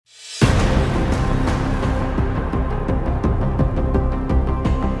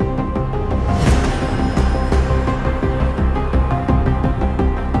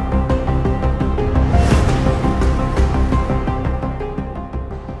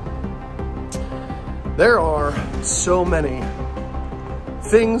There are so many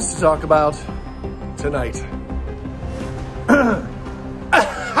things to talk about tonight.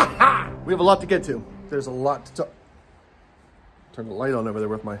 We have a lot to get to. There's a lot to talk. Turn the light on over there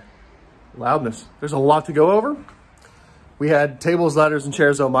with my loudness. There's a lot to go over. We had tables, ladders, and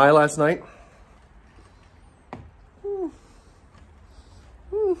chairs oh my last night.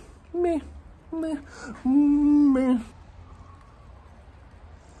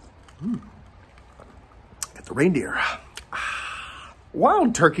 Get the reindeer.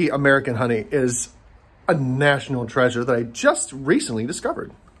 Wild turkey American honey is a national treasure that I just recently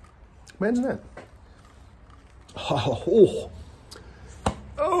discovered. Imagine that. Oh,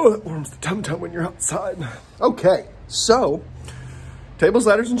 it warms the tum-tum when you're outside. Okay, so tables,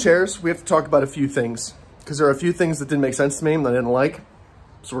 ladders, and chairs. We have to talk about a few things because there are a few things that didn't make sense to me and I didn't like.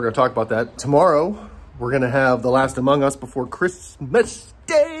 So we're going to talk about that. Tomorrow, we're going to have The Last Among Us before Christmas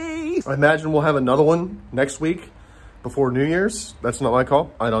Day. I imagine we'll have another one next week before New Year's. That's not my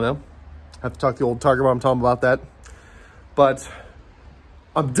call. I don't know. I have to talk to the old Target Mom Tom about that. But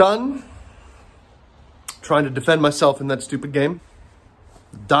I'm done trying to defend myself in that stupid game.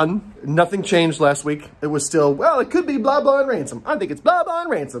 Done. Nothing changed last week. It was still, well, it could be blah, blah, and ransom. I think it's blah, blah, and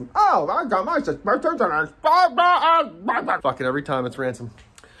ransom. Oh, I got my turns on us. Blah, blah, blah, blah. Fucking every time it's ransom.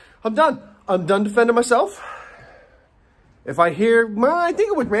 I'm done. I'm done defending myself. If I hear, well, I think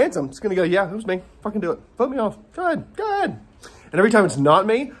it was ransom, it's gonna go, yeah, it was me. Fucking do it. Vote me off. Go ahead. Go ahead. And every time it's not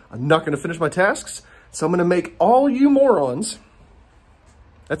me, I'm not gonna finish my tasks. So I'm gonna make all you morons.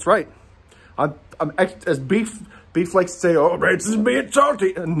 That's right. As Beef likes to say, oh, ransom's being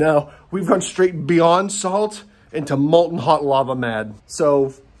salty. And no, we've gone straight beyond salt into molten hot lava mad.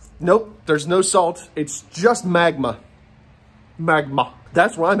 So, nope, there's no salt. It's just magma. Magma.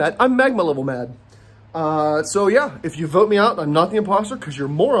 That's where I'm at. I'm magma level mad. So yeah, if you vote me out, I'm not the imposter because you're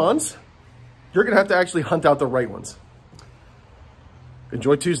morons. You're going to have to actually hunt out the right ones.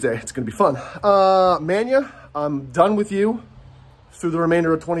 Enjoy Tuesday. It's going to be fun. Mania, I'm done with you through the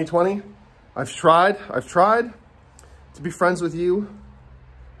remainder of 2020. I've tried to be friends with you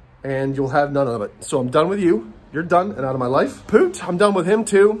and you'll have none of it. So I'm done with you. You're done and out of my life. Poot, I'm done with him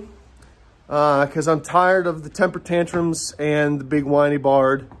too. Because I'm tired of the temper tantrums and the big whiny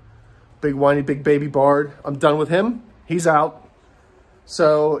bard. Big whiny, big baby bard. I'm done with him. He's out.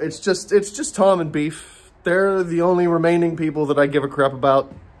 So it's just Tom and Beef. They're the only remaining people that I give a crap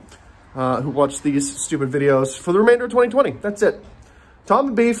about who watch these stupid videos for the remainder of 2020. That's it. Tom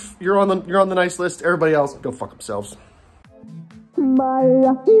and Beef, you're on the nice list. Everybody else, go fuck themselves.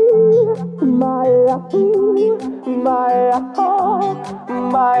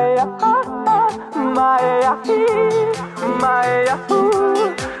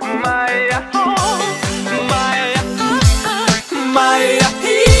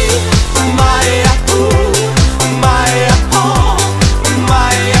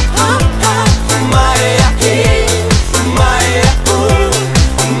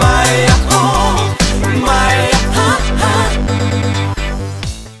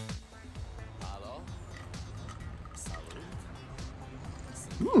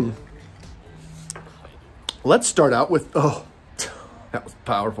 Let's start out with, oh, that was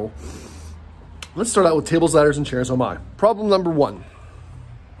powerful. Let's start out with tables, ladders, and chairs. Oh my. Problem number one.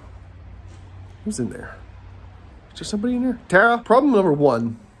 Who's in there? Is there somebody in here? Tara? Problem number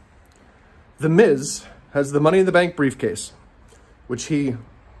one. The Miz has the Money in the Bank briefcase, which he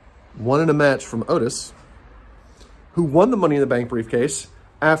won in a match from Otis, who won the Money in the Bank briefcase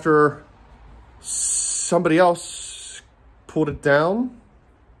after somebody else pulled it down.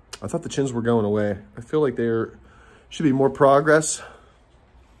 I thought the chins were going away. I feel like there should be more progress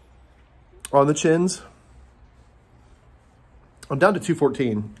on the chins. I'm down to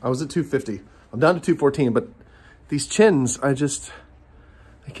 214. I was at 250. I'm down to 214, but these chins, I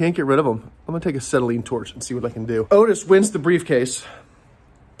can't get rid of them. I'm gonna take a acetylene torch and see what I can do. Otis wins the briefcase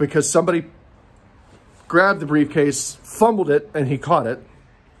because somebody grabbed the briefcase, fumbled it, and he caught it.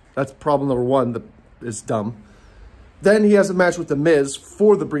 That's problem number one that is dumb. Then he has a match with The Miz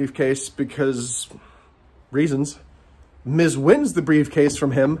for the briefcase because reasons. Miz wins the briefcase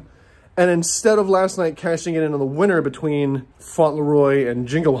from him. And instead of last night cashing it in on the winner between Fauntleroy and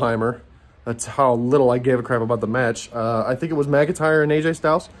Jingleheimer, that's how little I gave a crap about the match. I think it was McIntyre and AJ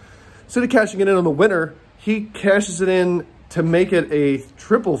Styles. Instead of cashing it in on the winner, he cashes it in to make it a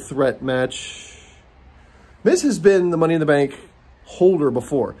triple threat match. Miz has been the Money in the Bank holder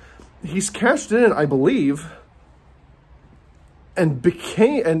before. He's cashed it in, I believe, and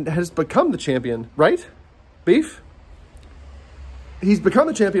has become the champion, right? Beef? He's become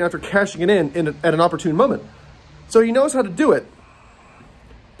the champion after cashing it in at an opportune moment. So he knows how to do it.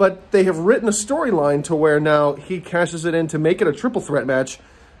 But they have written a storyline to where now he cashes it in to make it a triple threat match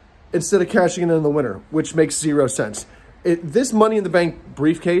instead of cashing it in the winner, which makes zero sense. This Money in the Bank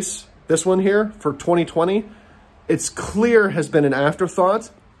briefcase, this one here for 2020, it's clear has been an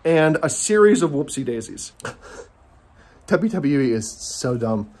afterthought and a series of whoopsie daisies. WWE is so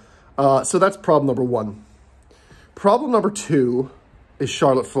dumb. So that's problem number one. Problem number two is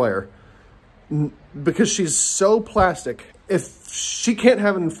Charlotte Flair. Because she's so plastic, if she can't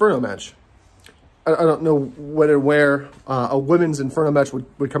have an Inferno match, I don't know when and where a women's Inferno match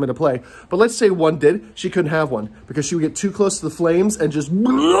would come into play. But let's say one did, she couldn't have one because she would get too close to the flames and just,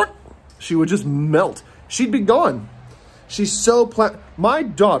 she would just melt. She'd be gone. She's so my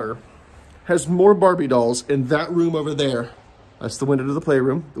daughter has more Barbie dolls in that room over there. That's the window to the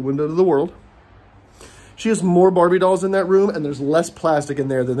playroom, the window to the world. She has more Barbie dolls in that room, and there's less plastic in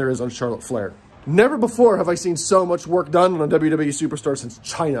there than there is on Charlotte Flair. Never before have I seen so much work done on a WWE superstar since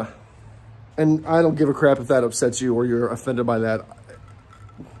China. And I don't give a crap if that upsets you or you're offended by that.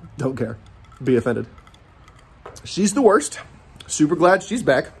 Don't care. Be offended. She's the worst. Super glad she's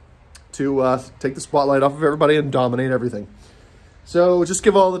back to take the spotlight off of everybody and dominate everything. So just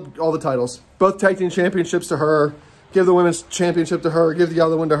give all the titles. Both tag team championships to her. Give the women's championship to her. Give the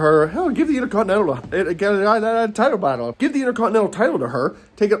other one to her. Hell, give the Intercontinental title battle. Give the Intercontinental title to her.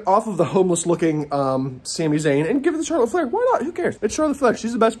 Take it off of the homeless-looking Sami Zayn and give it to Charlotte Flair. Why not? Who cares? It's Charlotte Flair.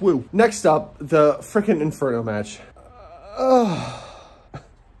 She's the best. Woo. Next up, the frickin' Inferno match.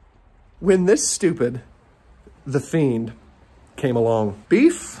 When this stupid, The Fiend, came along,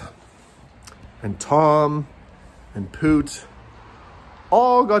 Beef and Tom and Poot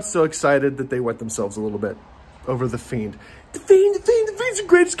all got so excited that they wet themselves a little bit over The Fiend. The Fiend's the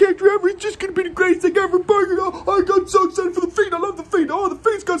greatest character ever. He's just gonna be the greatest thing ever. Oh, I got so excited for The Fiend. I love The Fiend. Oh, The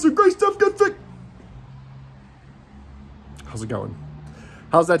Fiend's got some great stuff. Good thing. How's it going?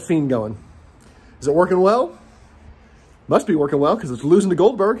 How's that Fiend going? Is it working well? Must be working well because it's losing to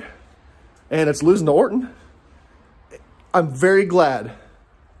Goldberg and it's losing to Orton. I'm very glad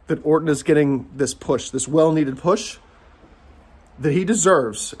that Orton is getting this push, this well-needed push that he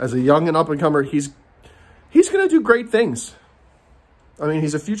deserves as a young and up-and-comer. He's going to do great things. I mean,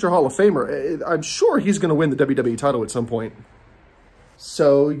 he's a future Hall of Famer. I'm sure he's going to win the WWE title at some point.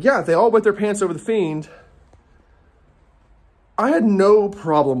 So, yeah, they all wet their pants over The Fiend. I had no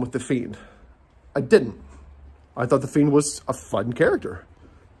problem with The Fiend. I didn't. I thought The Fiend was a fun character.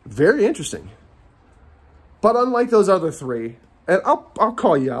 Very interesting. But unlike those other three, and I'll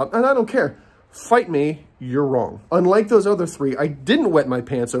call you out, and I don't care. Fight me, you're wrong. Unlike those other three, I didn't wet my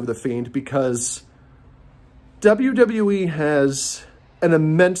pants over The Fiend because WWE has an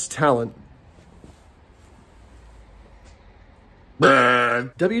immense talent.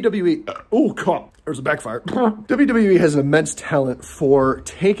 WWE, oh, God, there's a backfire. WWE has an immense talent for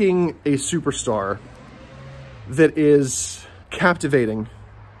taking a superstar that is captivating,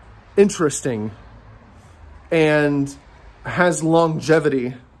 interesting, and has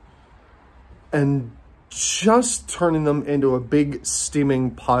longevity, and just turning them into a big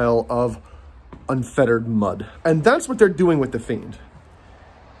steaming pile of unfettered mud. And that's what they're doing with The Fiend.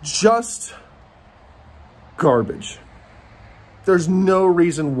 Just garbage. There's no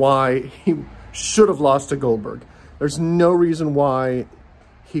reason why he should have lost to Goldberg. There's no reason why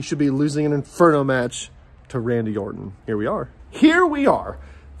he should be losing an Inferno match to Randy Orton. Here we are. Here we are.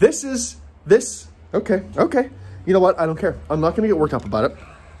 Okay. You know what? I don't care. I'm not going to get worked up about it.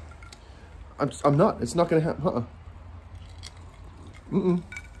 I'm not. It's not going to happen.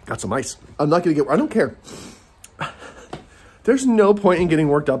 Got some ice. I'm not going to get... I don't care. There's no point in getting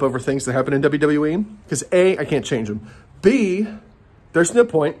worked up over things that happen in WWE. Because A, I can't change them. B, there's no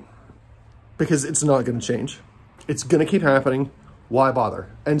point. Because it's not going to change. It's going to keep happening. Why bother?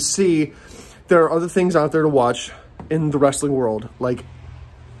 And C, there are other things out there to watch in the wrestling world. Like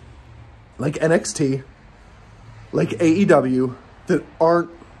NXT. Like AEW. That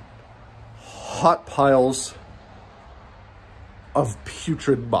aren't hot piles of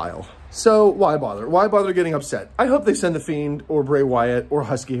putrid bile. So why bother? Why bother getting upset? I hope they send The Fiend or Bray Wyatt or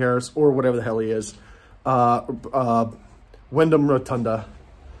Husky Harris or whatever the hell he is. Wyndham Rotunda.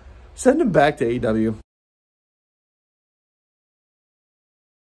 Send him back to AEW.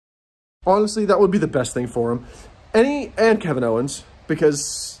 Honestly, that would be the best thing for him. And Kevin Owens,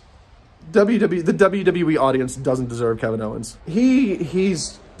 because the WWE audience doesn't deserve Kevin Owens.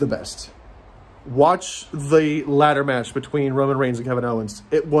 He's the best. Watch the ladder match between Roman Reigns and Kevin Owens.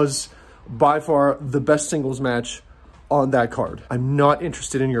 It was by far the best singles match on that card. I'm not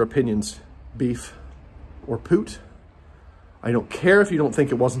interested in your opinions, Beef or Poot. I don't care if you don't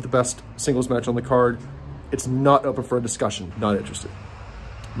think it wasn't the best singles match on the card. It's not open for a discussion. Not interested.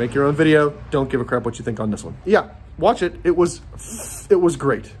 Make your own video. Don't give a crap what you think on this one. Yeah, watch it. It was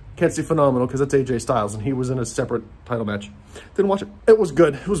great. Can't say phenomenal because it's AJ Styles and he was in a separate title match. Didn't watch it. It was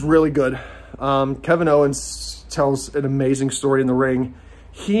good. It was really good. Kevin Owens tells an amazing story in the ring.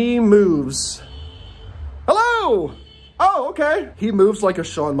 He moves. Hello. Oh, okay. He moves like a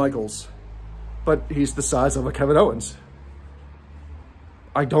Shawn Michaels, but he's the size of a Kevin Owens.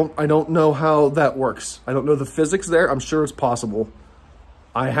 I don't know how that works. I don't know the physics there. I'm sure it's possible.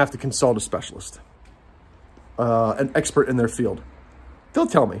 I have to consult a specialist, an expert in their field. They'll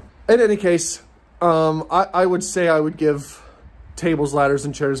tell me. In any case, I would say I would give Tables, Ladders,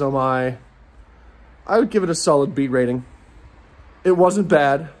 and Chairs Oh My, I would give it a solid B rating. It wasn't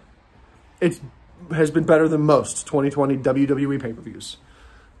bad. It has been better than most 2020 WWE pay-per-views.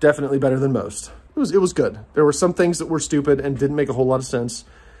 Definitely better than most. It was good. There were some things that were stupid and didn't make a whole lot of sense.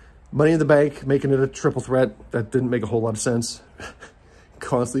 Money in the Bank, making it a triple threat, that didn't make a whole lot of sense.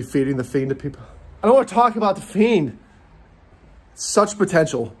 Constantly feeding the Fiend to people. I don't want to talk about the Fiend. Such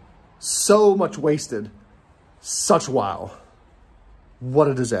potential. So much wasted. Such wow. What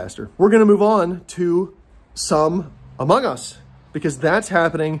a disaster. We're going to move on to some Among Us, because that's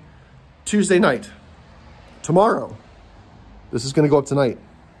happening Tuesday night. Tomorrow. This is going to go up tonight,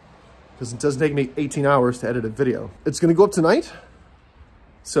 because it doesn't take me 18 hours to edit a video. It's going to go up tonight.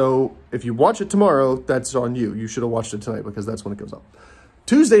 So if you watch it tomorrow, that's on you. You should have watched it tonight because that's when it goes up.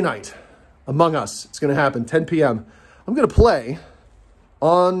 Tuesday night, Among Us. It's going to happen 10 p.m. I'm going to play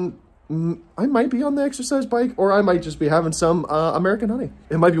on, I might be on the exercise bike, or I might just be having some American Honey.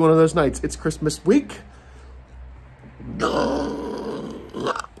 It might be one of those nights. It's Christmas week.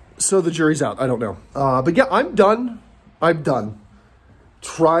 So the jury's out. I don't know. But yeah, I'm done. I'm done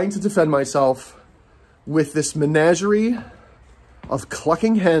trying to defend myself with this menagerie of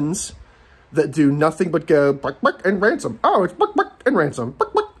clucking hens that do nothing but go buck, buck, and ransom. Oh, it's buck, buck, and ransom.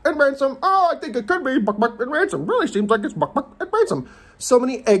 Buck, buck, and ransom. Oh, I think it could be buck, buck, and ransom. Really seems like it's buck, buck, and ransom. So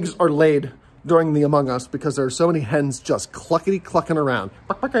many eggs are laid during the Among Us because there are so many hens just clucking around.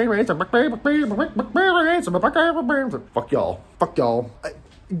 Buck, buck, and ransom. Buck, buck, buck, buck, ransom. Buck, buck, ransom. Fuck y'all. Fuck y'all.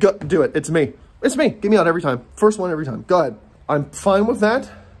 Go, do it. It's me. It's me. Get me out every time. First one every time. Go ahead. I'm fine with that.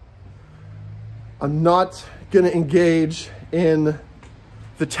 I'm not going to engage in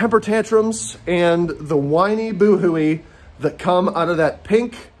the temper tantrums and the whiny boo-hooey that come out of that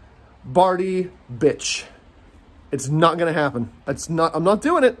pink Barty bitch. It's not going to happen. I'm not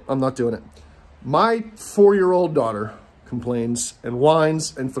doing it. I'm not doing it. My 4-year-old daughter complains and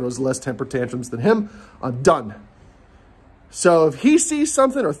whines and throws less temper tantrums than him. I'm done. So if he sees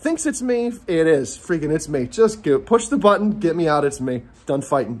something or thinks it's me, it is. Freaking it's me. Just go, push the button, get me out, it's me. Done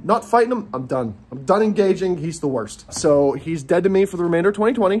fighting. Not fighting him, I'm done. I'm done engaging, he's the worst. So he's dead to me for the remainder of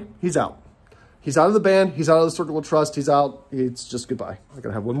 2020. He's out. He's out of the band, he's out of the circle of trust, he's out. It's just goodbye. I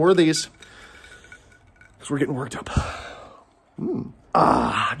gotta have one more of these, because we're getting worked up.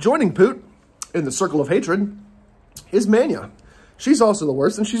 Joining Poot in the circle of hatred is Mania. She's also the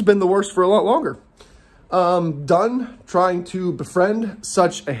worst, and she's been the worst for a lot longer. Done trying to befriend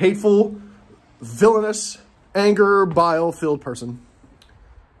such a hateful, villainous, anger, bile-filled person.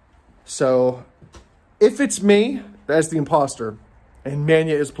 So, if it's me as the imposter and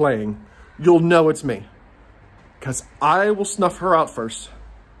Mania is playing, you'll know it's me. Because I will snuff her out first.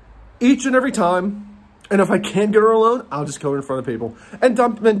 Each and every time. And if I can't get her alone, I'll just go in front of people. And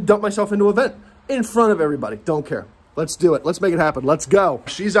dump myself into an event. In front of everybody. Don't care. Let's do it. Let's make it happen. Let's go.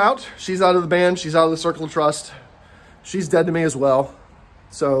 She's out. She's out of the band. She's out of the circle of trust. She's dead to me as well.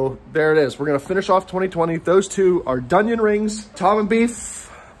 So there it is. We're going to finish off 2020. Those two are Dunyan Rings. Tom and Beef.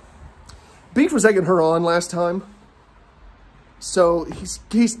 Beef was egging her on last time. So he's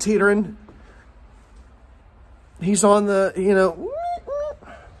teetering. He's on the,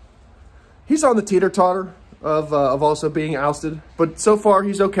 he's on the teeter-totter of also being ousted. But so far,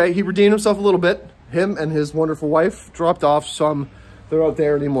 he's okay. He redeemed himself a little bit. Him and his wonderful wife dropped off some. They're not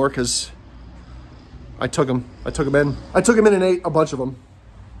there anymore because I took them in. I took them in and ate a bunch of them.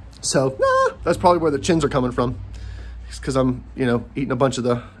 So that's probably where the chins are coming from. It's because I'm, eating a bunch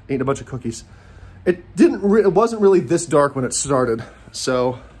of cookies. It wasn't really this dark when it started.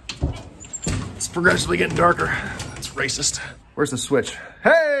 So it's progressively getting darker. That's racist. Where's the switch?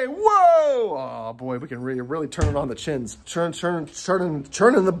 Hey, whoa! Oh boy, we can really turn it on the chins. Churning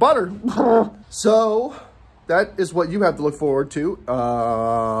the butter. So that is what you have to look forward to.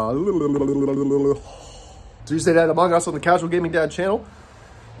 Tuesday night Among Us on the Casual Gaming Dad channel.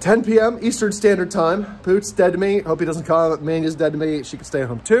 10 p.m. Eastern Standard Time. Poot's dead to me. Hope he doesn't come. Mania's dead to me. She can stay at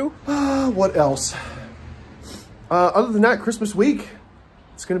home too. What else? Other than that, Christmas week.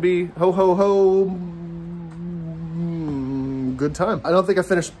 It's going to be ho, ho, ho. good time. I don't think I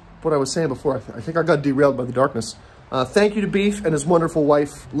finished what I was saying before. I think I got derailed by the darkness. Thank you to Beef and his wonderful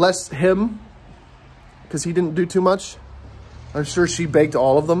wife. Less him, because he didn't do too much. I'm sure she baked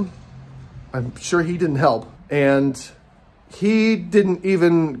all of them. I'm sure he didn't help. And he didn't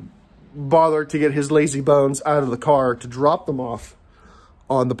even bother to get his lazy bones out of the car to drop them off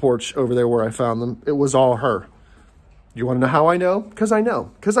on the porch over there where I found them. It was all her. You want to know how I know? Because I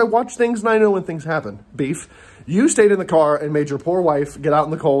know. Because I watch things and I know when things happen. Beef, you stayed in the car and made your poor wife get out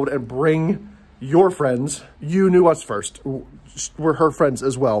in the cold and bring your friends. You knew us first. We're her friends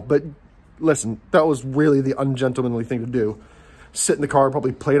as well. But listen, that was really the ungentlemanly thing to do. Sit in the car,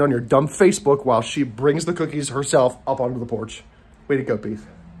 probably play it on your dumb Facebook while she brings the cookies herself up onto the porch. Way to go, Beef.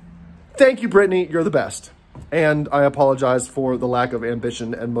 Thank you, Brittany. You're the best. And I apologize for the lack of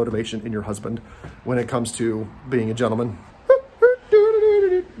ambition and motivation in your husband when it comes to being a gentleman.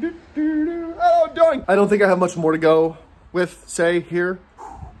 Oh, darn. I don't think I have much more to go with, say, here.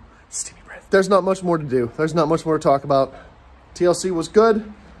 Steamy breath. There's not much more to do. There's not much more to talk about. TLC was good.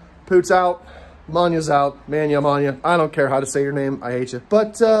 Poot's out. Manya's out. Manya. I don't care how to say your name. I hate you.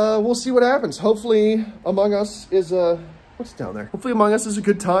 But we'll see what happens. Hopefully Among Us is a... What's down there? Hopefully Among Us is a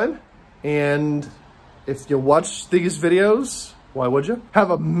good time. And if you watch these videos, why would you?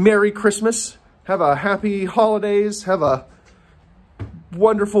 Have a Merry Christmas. Have a Happy Holidays. Have a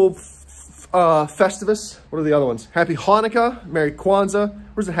wonderful Festivus. What are the other ones? Happy Hanukkah. Merry Kwanzaa.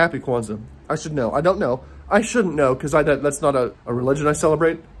 Where's the Happy Kwanzaa? I should know. I don't know. I shouldn't know because that's not a religion I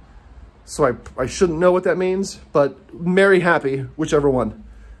celebrate. So I shouldn't know what that means, but Merry Happy, whichever one.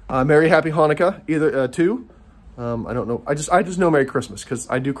 Merry Happy Hanukkah, either two. I don't know. I just know Merry Christmas because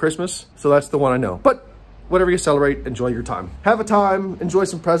I do Christmas, so that's the one I know. But whatever you celebrate, enjoy your time. Have a time, enjoy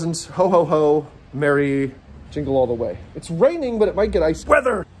some presents. Ho, ho, ho. Merry jingle all the way. It's raining, but it might get ice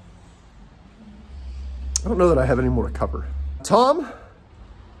weather. I don't know that I have any more to cover. Tom,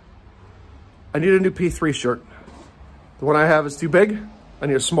 I need a new P3 shirt. The one I have is too big. I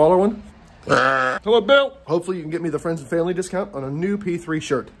need a smaller one. Hello, Bill. Hopefully you can get me the friends and family discount on a new P3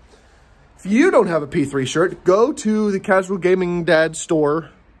 shirt. If you don't have a P3 shirt, go to the Casual Gaming Dad store,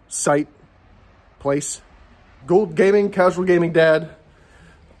 site, place. Gold Gaming, Casual Gaming Dad.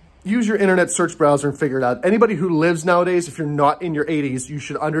 Use your internet search browser and figure it out. Anybody who lives nowadays, if you're not in your 80s, you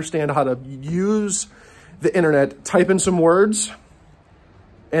should understand how to use the internet, type in some words,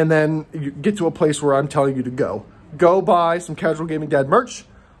 and then you get to a place where I'm telling you to go. Go buy some Casual Gaming Dad merch.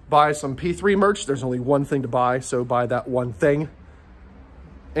 Buy some P3 merch. There's only one thing to buy, so buy that one thing.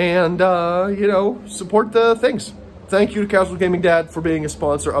 And, you know, support the things. Thank you to Casual Gaming Dad for being a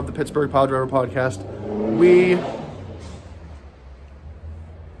sponsor of the Pittsburgh Pile Driver Podcast.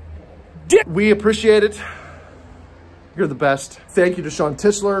 We appreciate it. You're the best. Thank you to Sean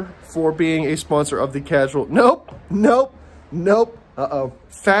Tischler for being a sponsor of the Casual... Nope. Uh-oh.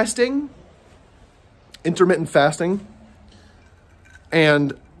 Fasting. Intermittent fasting.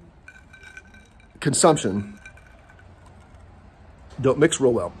 And consumption don't mix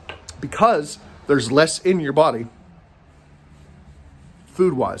real well because there's less in your body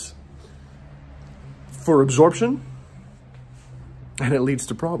food-wise for absorption, and it leads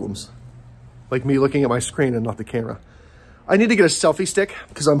to problems like me looking at my screen and not the camera. I need to get a selfie stick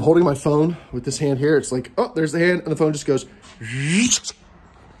because I'm holding my phone with this hand here. It's like, oh, there's the hand, and the phone just goes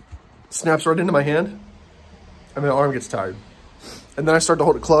snaps right into my hand, and my arm gets tired. And then I start to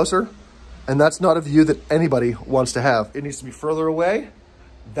hold it closer, and that's not a view that anybody wants to have. It needs to be further away.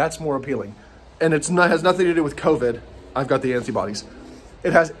 That's more appealing. And has nothing to do with COVID. I've got the antibodies.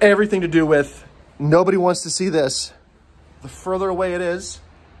 It has everything to do with nobody wants to see this. The further away it is,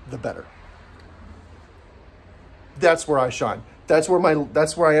 the better. That's where I shine. That's where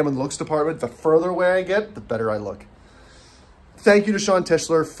I am in the looks department. The further away I get, the better I look. Thank you to Sean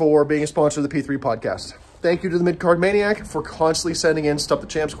Tischler for being a sponsor of the P3 podcast. Thank you to the Mid-Card Maniac for constantly sending in Stump the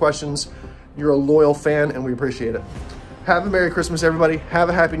Champs questions. You're a loyal fan, and we appreciate it. Have a Merry Christmas, everybody. Have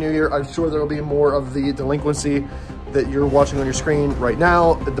a Happy New Year. I'm sure there will be more of the delinquency that you're watching on your screen right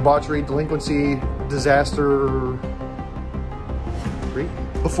now. The debauchery, delinquency, disaster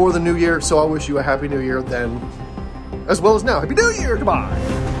before the new year. So I wish you a Happy New Year then, as well as now. Happy New Year.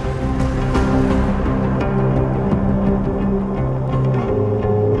 Goodbye.